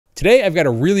Today, I've got a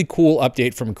really cool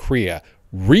update from Krea.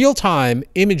 Real-time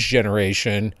image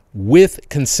generation with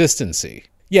consistency.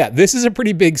 Yeah, this is a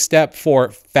pretty big step for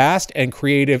fast and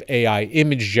creative AI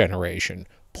image generation.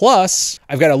 Plus,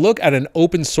 I've got a look at an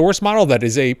open source model that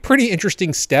is a pretty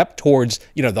interesting step towards,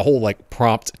 the whole like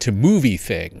prompt to movie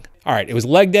thing. All right, it was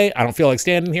leg day. I don't feel like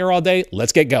standing here all day.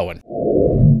 Let's get going.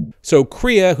 So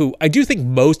Krea, who I do think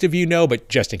most of you know, but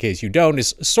just in case you don't,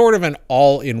 is sort of an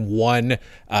all-in-one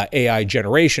AI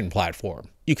generation platform.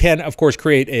 You can, of course,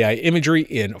 create AI imagery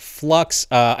in Flux.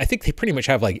 I think they pretty much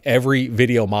have like every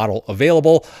video model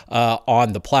available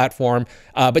on the platform.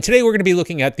 But today we're going to be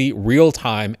looking at the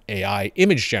real-time AI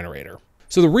image generator.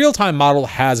 So the real-time model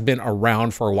has been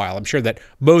around for a while. I'm sure that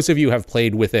most of you have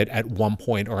played with it at one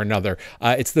point or another.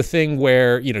 It's the thing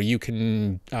where, you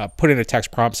can put in a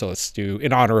text prompt. So let's do,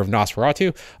 in honor of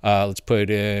Nosferatu, let's put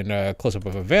in a close-up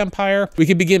of a vampire. We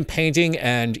can begin painting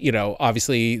and,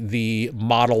 obviously the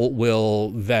model will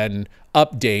then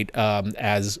update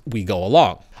as we go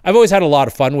along. I've always had a lot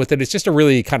of fun with it. It's just a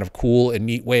really kind of cool and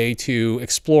neat way to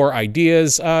explore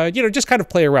ideas, just kind of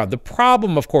play around. The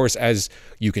problem, of course, as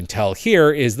you can tell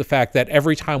here, is the fact that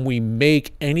every time we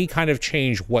make any kind of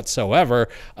change whatsoever,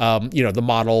 the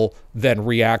model then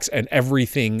reacts and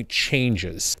everything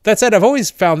changes. That said, I've always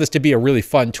found this to be a really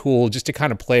fun tool just to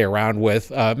kind of play around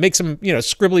with, make some,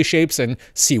 scribbly shapes and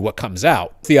see what comes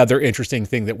out. The other interesting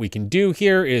thing that we can do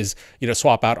here is,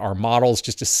 swap out our models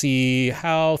just to see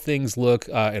how things look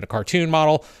in a cartoon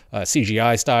model,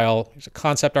 CGI style, there's a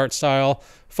concept art style,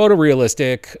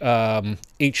 photorealistic,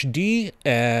 HD,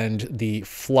 and the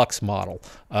Flux model.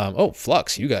 Oh,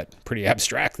 Flux, you got pretty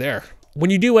abstract there. When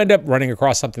you do end up running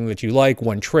across something that you like,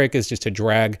 one trick is just to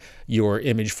drag your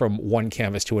image from one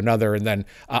canvas to another, and then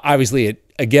obviously it,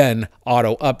 again,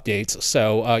 auto updates.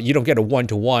 So you don't get a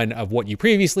one-to-one of what you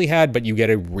previously had, but you get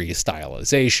a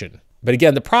restylization. But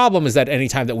again, the problem is that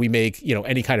anytime that we make,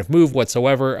 any kind of move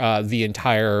whatsoever, the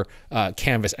entire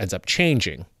canvas ends up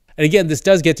changing. And again, this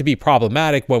does get to be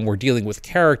problematic when we're dealing with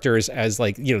characters, as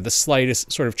like, the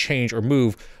slightest sort of change or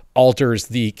move alters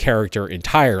the character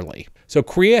entirely. So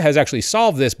Krea has actually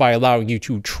solved this by allowing you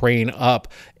to train up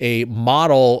a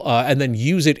model and then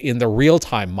use it in the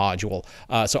real-time module.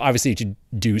 So obviously to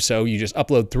do so, you just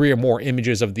upload 3 or more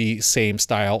images of the same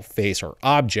style, face, or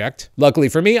object. Luckily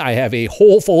for me, I have a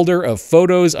whole folder of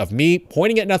photos of me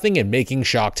pointing at nothing and making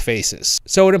shocked faces.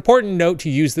 So an important note to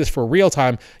use this for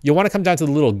real-time, you'll want to come down to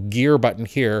the little gear button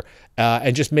here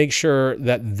and just make sure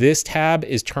that this tab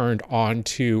is turned on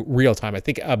to real-time.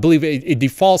 I believe it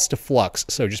defaults to Flux,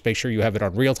 so just make sure you have it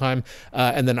on real-time.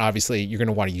 And then obviously you're going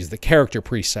to want to use the character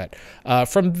preset.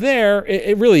 From there,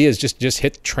 it really is just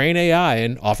hit train AI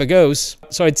and off it goes.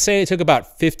 So I'd say it took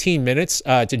about 15 minutes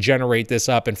to generate this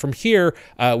up. And from here,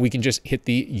 we can just hit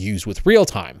the use with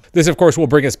real-time. This, of course, will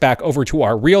bring us back over to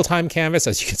our real-time canvas.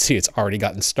 As you can see, it's already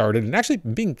gotten started and actually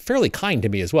being fairly kind to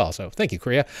me as well. So thank you,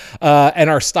 Krea. And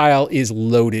our style is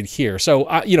loaded here. So,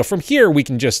 from here, we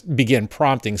can just begin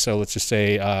prompting. So let's just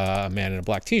say a man in a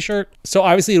black t-shirt. So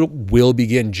obviously it will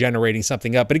begin generating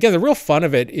something up. But again, the real fun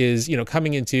of it is,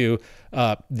 coming into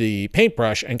the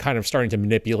paintbrush and kind of starting to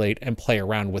manipulate and play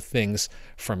around with things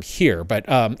from here. But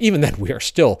even then, we are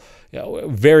still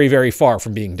very, very far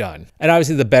from being done. And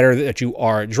obviously, the better that you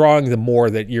are at drawing, the more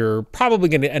that you're probably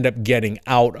going to end up getting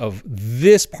out of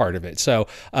this part of it. So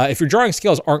if your drawing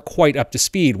skills aren't quite up to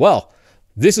speed, well,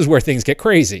 this is where things get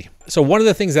crazy. So one of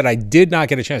the things that I did not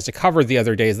get a chance to cover the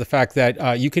other day is the fact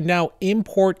that you can now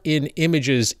import in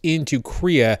images into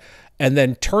Krea and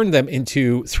then turn them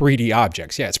into 3D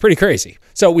objects. Yeah, it's pretty crazy.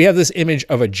 So we have this image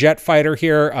of a jet fighter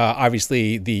here.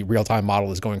 Obviously, the real-time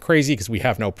model is going crazy because we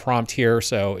have no prompt here.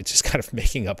 So it's just kind of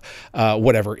making up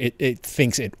whatever it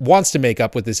thinks it wants to make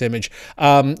up with this image.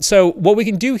 So what we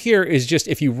can do here is just,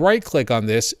 if you right-click on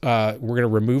this, we're going to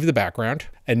remove the background.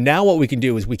 And now what we can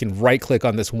do is we can right-click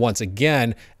on this once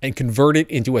again and convert it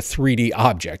into a 3D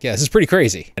object. Yeah, this is pretty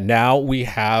crazy. And now we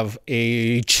have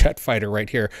a jet fighter right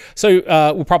here. So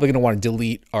we're probably going to want to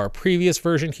delete our previous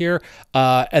version here.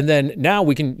 And then now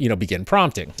we can, begin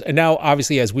prompting. And now,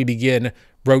 obviously, as we begin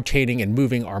rotating and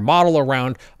moving our model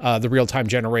around, the real-time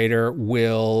generator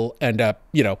will end up,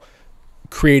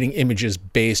 creating images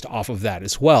based off of that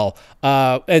as well.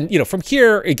 And from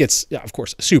here, it gets, of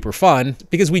course, super fun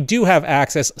because we do have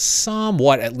access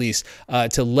somewhat, at least,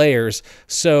 to layers.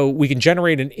 So we can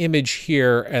generate an image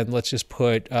here, and let's just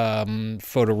put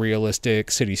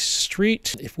photorealistic city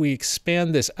street. If we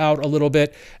expand this out a little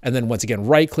bit, and then once again,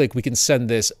 right click, we can send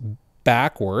this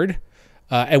backward.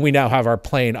 And we now have our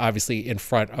plane obviously in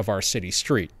front of our city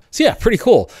street. So yeah, pretty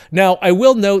cool. Now, I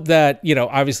will note that,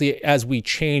 obviously as we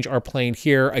change our plane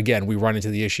here, again, we run into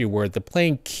the issue where the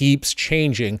plane keeps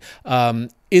changing,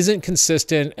 isn't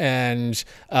consistent. And,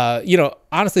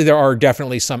 honestly, there are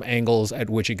definitely some angles at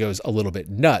which it goes a little bit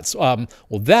nuts. Well,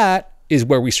 that is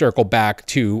where we circle back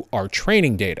to our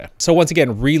training data. So once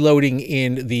again, reloading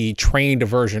in the trained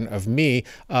version of me,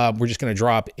 we're just gonna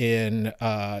drop in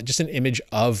just an image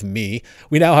of me.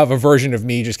 We now have a version of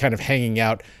me just kind of hanging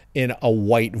out in a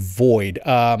white void.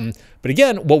 But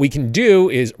again, what we can do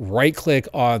is right click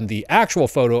on the actual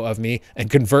photo of me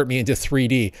and convert me into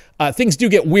 3D. Things do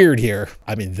get weird here.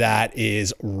 I mean, that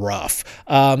is rough.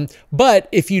 But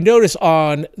if you notice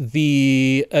on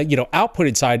the,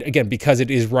 outputted side, again, because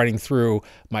it is running through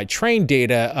my trained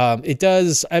data, it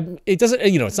doesn't,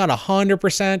 it's not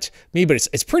 100% me, but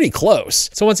it's pretty close.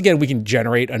 So once again, we can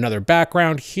generate another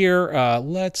background here.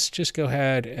 Let's just go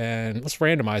ahead and let's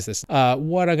randomize this.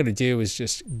 What I'm gonna do is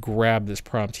just grab this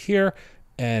prompt here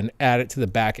and add it to the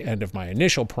back end of my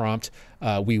initial prompt.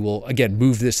 We will, again,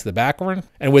 move this to the background.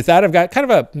 And with that, I've got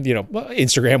kind of a,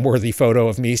 Instagram-worthy photo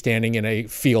of me standing in a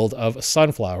field of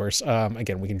sunflowers.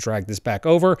 Again, we can drag this back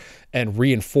over and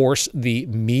reinforce the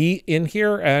me in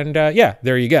here. And yeah,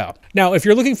 there you go. Now, if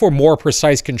you're looking for more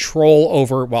precise control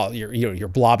over, well, your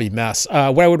blobby mess,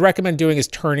 what I would recommend doing is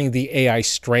turning the AI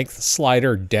strength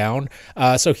slider down.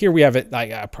 So here we have it,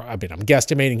 I'm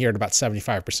guesstimating here at about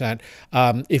 75%.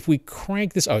 If we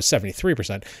crank this,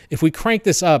 73%. If we crank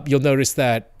this up, you'll notice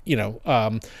that,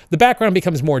 the background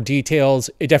becomes more detailed.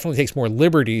 It definitely takes more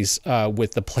liberties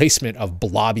with the placement of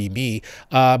blobby me.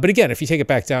 But again, if you take it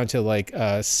back down to like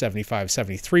 75,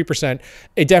 73%,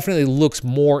 it definitely looks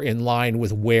more in line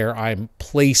with where I'm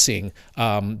placing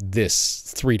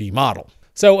this 3D model.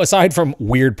 So aside from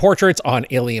weird portraits on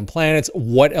alien planets,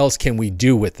 what else can we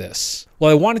do with this? Well,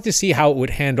 I wanted to see how it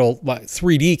would handle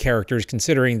 3D characters,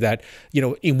 considering that,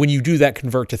 when you do that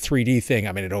convert to 3D thing,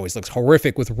 I mean, it always looks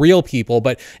horrific with real people,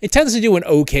 but it tends to do an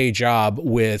okay job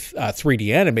with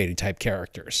 3D animated type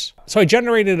characters. So I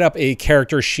generated up a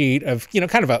character sheet of,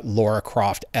 kind of a Lara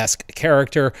Croft-esque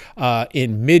character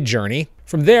in Midjourney.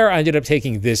 From there, I ended up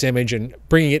taking this image and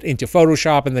bringing it into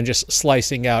Photoshop and then just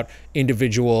slicing out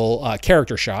individual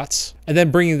character shots and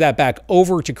then bringing that back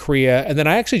over to Krea. And then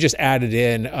I actually just added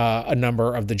in a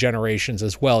number of the generations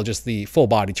as well, just the full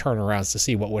body turnarounds to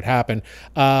see what would happen.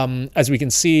 As we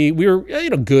can see, we were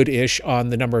good-ish on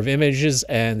the number of images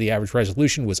and the average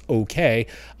resolution was okay.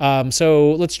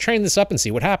 So let's train this up and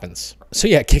see what happens. So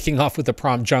yeah, kicking off with the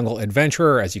prompt Jungle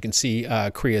Adventurer, as you can see,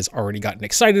 Krea's already gotten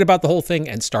excited about the whole thing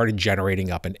and started generating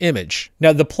up an image.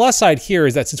 Now, the plus side here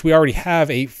is that since we already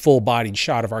have a full-bodied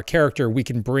shot of our character, we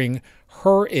can bring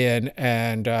her in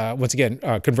and once again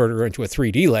convert her into a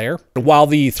 3D layer. While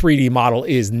the 3D model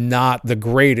is not the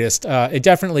greatest, it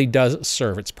definitely does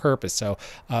serve its purpose. So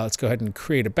let's go ahead and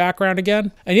create a background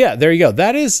again. And yeah, there you go.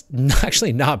 That is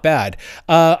actually not bad.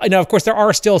 Now, of course, there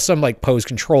are still some like pose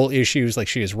control issues, like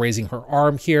she is raising her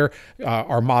arm here.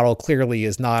 Our model clearly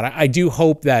is not. I do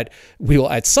hope that we will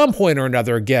at some point or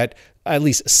another get at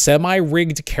least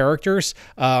semi-rigged characters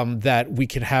that we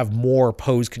can have more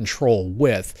pose control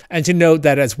with. And to note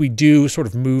that as we do sort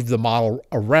of move the model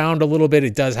around a little bit,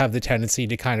 it does have the tendency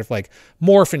to kind of like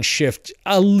morph and shift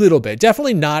a little bit.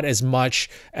 Definitely not as much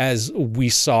as we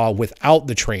saw without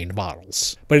the trained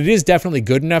models. But it is definitely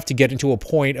good enough to get into a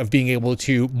point of being able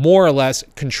to more or less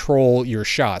control your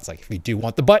shots. Like if you do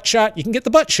want the butt shot, you can get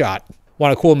the butt shot.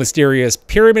 Want a cool, mysterious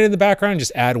pyramid in the background?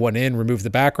 Just add one in, remove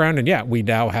the background, and yeah, we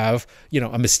now have,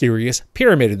 a mysterious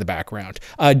pyramid in the background.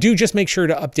 Do just make sure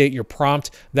to update your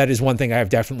prompt. That is one thing I have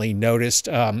definitely noticed.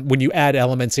 When you add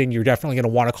elements in, you're definitely going to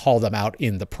want to call them out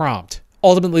in the prompt.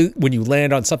 Ultimately, when you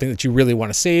land on something that you really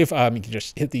want to save, you can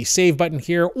just hit the save button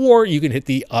here, or you can hit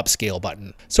the upscale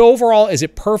button. So overall, is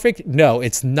it perfect? No,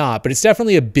 it's not, but it's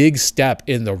definitely a big step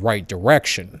in the right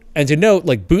direction. And to note,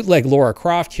 like bootleg Lara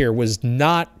Croft here was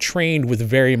not trained with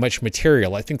very much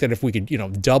material. I think that if we could,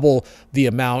 double the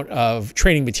amount of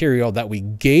training material that we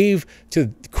gave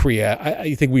to Krea,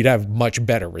 I think we'd have much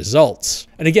better results.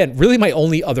 And again, really my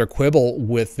only other quibble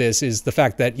with this is the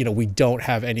fact that, we don't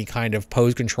have any kind of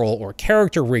pose control or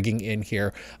character rigging in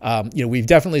here. We've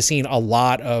definitely seen a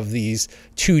lot of these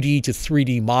 2D to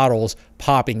 3D models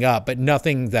popping up, but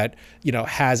nothing that,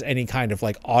 has any kind of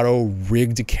like auto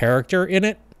rigged character in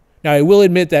it. Now, I will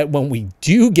admit that when we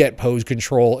do get pose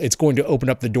control, it's going to open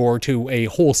up the door to a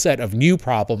whole set of new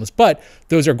problems, but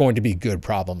those are going to be good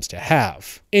problems to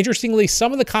have. Interestingly,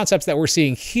 some of the concepts that we're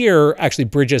seeing here actually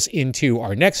bridge us into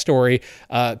our next story,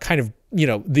 kind of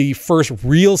the first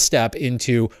real step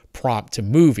into prompt to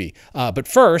movie. But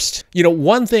first,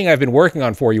 one thing I've been working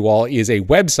on for you all is a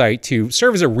website to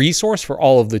serve as a resource for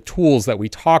all of the tools that we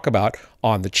talk about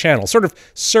on the channel, sort of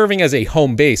serving as a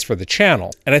home base for the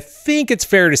channel. And I think it's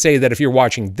fair to say that if you're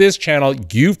watching this channel,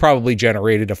 you've probably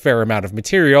generated a fair amount of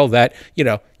material that,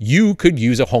 you could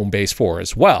use a home base for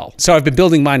as well. So I've been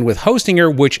building mine with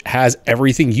Hostinger, which has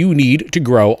everything you need to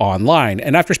grow online.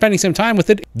 And after spending some time with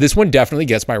it, this one definitely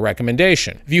gets my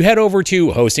recommendation. If you head over to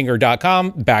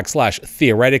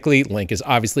hostinger.com/theoretically, link is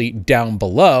obviously down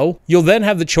below, you'll then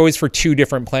have the choice for 2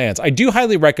 different plans. I do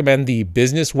highly recommend the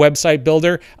business website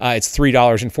builder. It's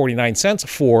 $3.49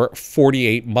 for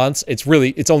 48 months. It's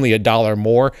only $1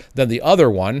 more than the other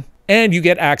one. And you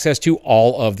get access to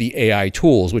all of the AI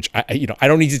tools, which I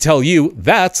don't need to tell you,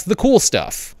 that's the cool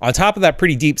stuff. On top of that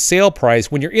pretty deep sale price,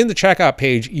 when you're in the checkout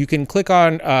page, you can click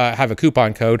on have a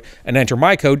coupon code and enter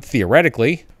my code,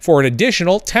 theoretically, for an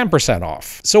additional 10%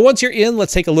 off. So once you're in,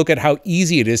 let's take a look at how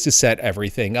easy it is to set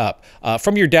everything up.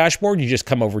 From your dashboard, you just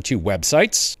come over to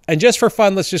websites. And just for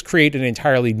fun, let's just create an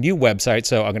entirely new website.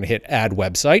 So I'm gonna hit add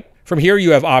website. From here,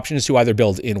 you have options to either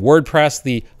build in WordPress,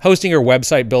 the Hostinger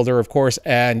website builder, of course,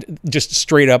 and just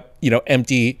straight up,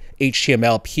 empty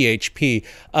HTML, PHP.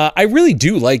 I really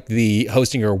do like the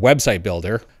Hostinger website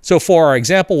builder. So for our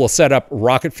example, we'll set up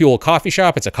Rocket Fuel Coffee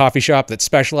Shop. It's a coffee shop that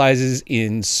specializes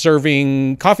in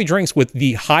serving coffee drinks with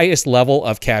the highest level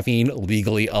of caffeine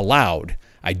legally allowed.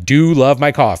 I do love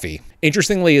my coffee.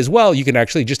 Interestingly as well, you can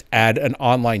actually just add an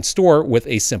online store with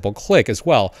a simple click as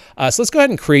well. So let's go ahead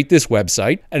and create this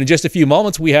website. And in just a few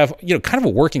moments, we have kind of a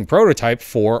working prototype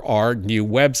for our new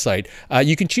website.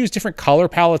 You can choose different color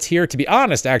palettes here. To be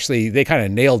honest, actually, they kind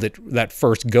of nailed it that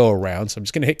first go around. So I'm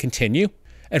just going to hit continue.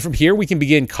 And from here, we can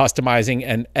begin customizing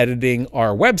and editing our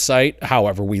website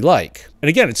however we like. And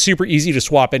again, it's super easy to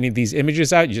swap any of these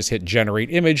images out. You just hit generate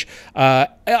image.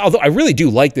 Although I really do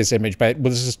like this image, but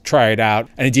let's just try it out.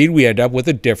 And indeed, we end up with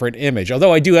a different image.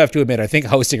 Although I do have to admit, I think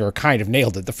Hostinger kind of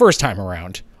nailed it the first time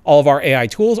around. All of our AI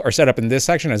tools are set up in this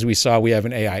section. As we saw, we have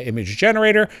an AI image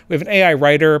generator, we have an AI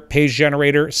writer, page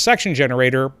generator, section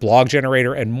generator, blog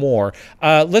generator, and more.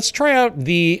 Let's try out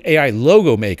the AI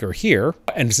logo maker here.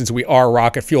 And since we are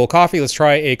Rocket Fuel Coffee, let's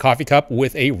try a coffee cup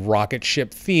with a rocket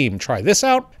ship theme. Try this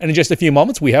out. And in just a few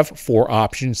moments, we have 4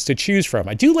 options to choose from.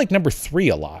 I do like number 3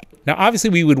 a lot. Now, obviously,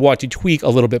 we would want to tweak a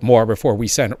little bit more before we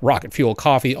send Rocket Fuel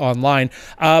Coffee online.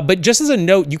 But just as a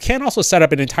note, you can also set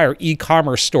up an entire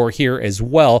e-commerce store here as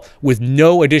well with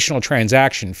no additional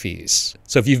transaction fees.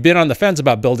 So if you've been on the fence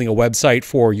about building a website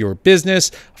for your business,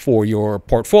 for your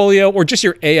portfolio, or just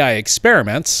your AI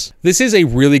experiments, this is a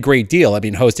really great deal. I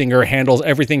mean, Hostinger handles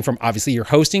everything from obviously your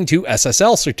hosting to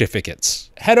SSL certificates.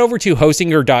 Head over to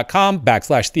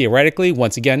hostinger.com/theoretically.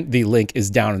 Once again, the link is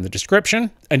down in the description.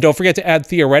 And don't forget to add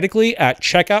theoretically at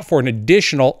checkout for an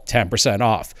additional 10%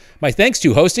 off. My thanks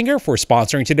to Hostinger for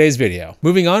sponsoring today's video.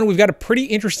 Moving on, we've got a pretty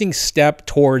interesting step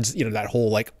towards, that whole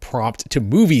like prompt to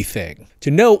movie thing.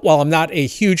 To note, while I'm not a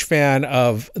huge fan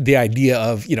of the idea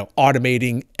of,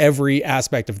 automating every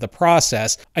aspect of the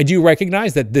process, I do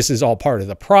recognize that this is all part of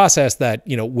the process that,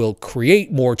 will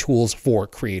create more tools for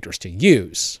creators to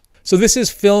use. So this is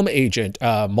Film Agent,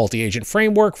 a multi-agent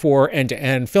framework for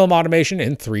end-to-end film automation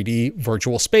in 3D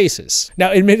virtual spaces.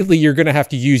 Now, admittedly, you're going to have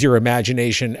to use your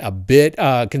imagination a bit,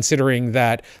 considering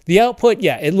that the output,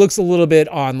 it looks a little bit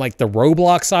on like the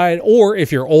Roblox side, or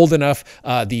if you're old enough,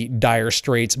 the Dire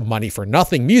Straits Money for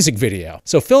Nothing music video.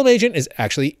 So Film Agent is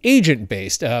actually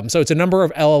agent-based. So it's a number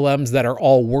of LLMs that are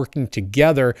all working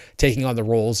together, taking on the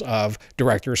roles of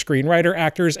director, screenwriter,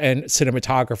 actors, and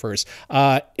cinematographers.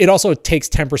 It also takes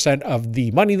 10% of the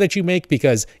money that you make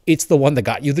because it's the one that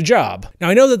got you the job. Now,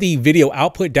 I know that the video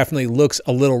output definitely looks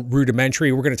a little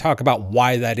rudimentary. We're going to talk about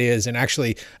why that is and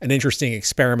actually an interesting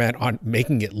experiment on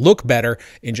making it look better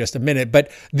in just a minute.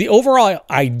 But the overall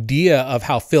idea of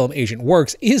how Film Agent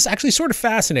works is actually sort of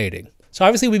fascinating. So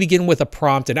obviously we begin with a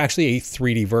prompt and actually a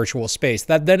 3D virtual space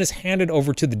that then is handed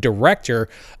over to the director,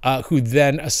 who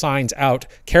then assigns out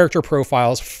character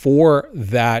profiles for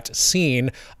that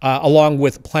scene, along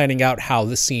with planning out how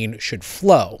the scene should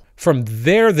flow. From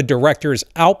there, the director's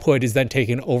output is then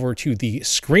taken over to the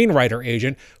screenwriter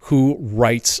agent who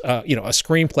writes, a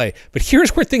screenplay. But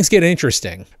here's where things get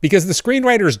interesting, because the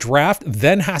screenwriter's draft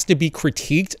then has to be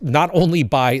critiqued not only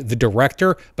by the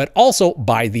director, but also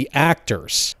by the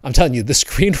actors. I'm telling you, the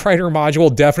screenwriter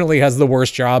module definitely has the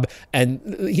worst job and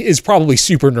is probably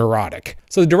super neurotic.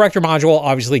 So the director module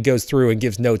obviously goes through and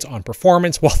gives notes on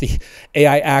performance, while the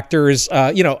AI actors,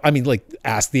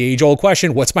 ask the age-old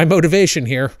question, what's my motivation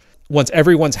here? Once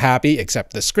everyone's happy,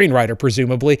 except the screenwriter,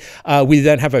 presumably, we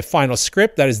then have a final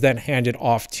script that is then handed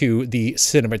off to the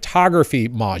cinematography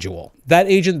module. That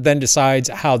agent then decides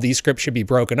how the script should be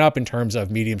broken up in terms of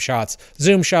medium shots,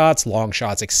 zoom shots, long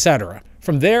shots, etc.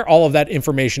 From there, all of that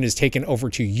information is taken over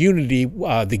to Unity,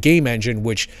 the game engine,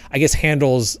 which I guess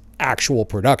handles actual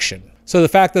production. So the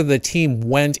fact that the team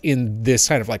went in this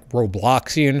kind of like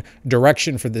Robloxian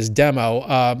direction for this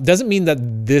demo doesn't mean that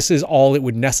this is all it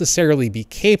would necessarily be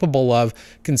capable of,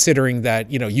 considering that,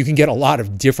 you can get a lot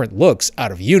of different looks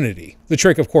out of Unity. The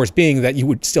trick, of course, being that you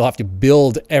would still have to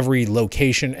build every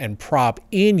location and prop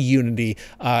in Unity.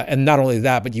 And not only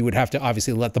that, but you would have to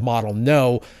obviously let the model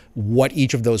know what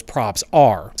each of those props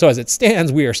are. So as it stands,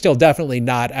 we are still definitely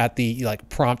not at the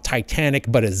prompt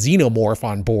Titanic, but a xenomorph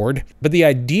on board. But the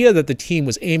idea that the team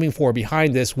was aiming for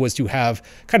behind this was to have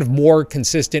kind of more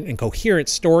consistent and coherent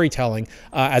storytelling,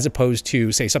 as opposed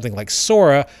to, say, something like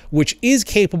Sora, which is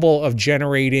capable of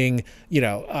generating,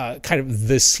 kind of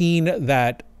the scene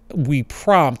that we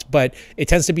prompt, but it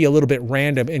tends to be a little bit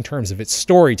random in terms of its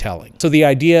storytelling. So the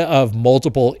idea of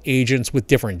multiple agents with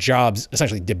different jobs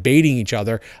essentially debating each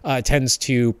other tends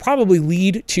to probably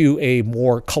lead to a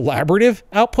more collaborative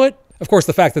output. Of course,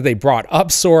 the fact that they brought up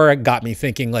Sora got me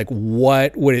thinking,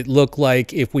 what would it look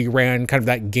like if we ran kind of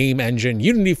that game engine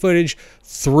Unity footage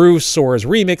through Sora's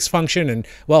remix function? And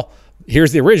well,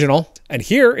 here's the original, and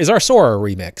here is our Sora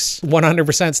remix.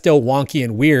 100% still wonky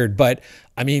and weird, but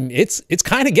I mean, it's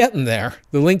kind of getting there.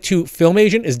 The link to Film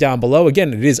Agent is down below.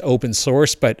 Again, it is open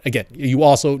source, but again, you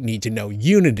also need to know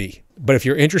Unity. But if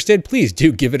you're interested, please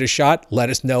do give it a shot.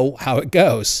 Let us know how it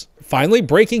goes. Finally,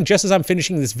 breaking just as I'm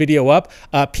finishing this video up,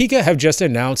 Pika have just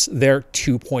announced their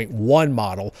 2.1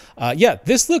 model.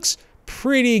 This looks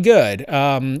pretty good.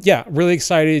 Really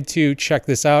excited to check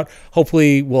this out.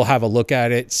 Hopefully we'll have a look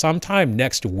at it sometime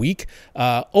next week.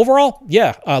 Overall,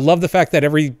 love the fact that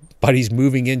everybody's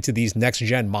moving into these next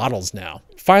gen models now.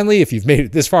 Finally, if you've made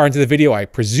it this far into the video, I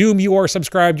presume you are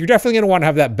subscribed. You're definitely going to want to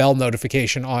have that bell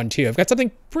notification on too. I've got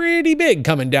something pretty big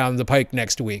coming down the pike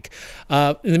next week.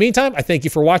 In the meantime, I thank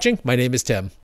you for watching. My name is Tim.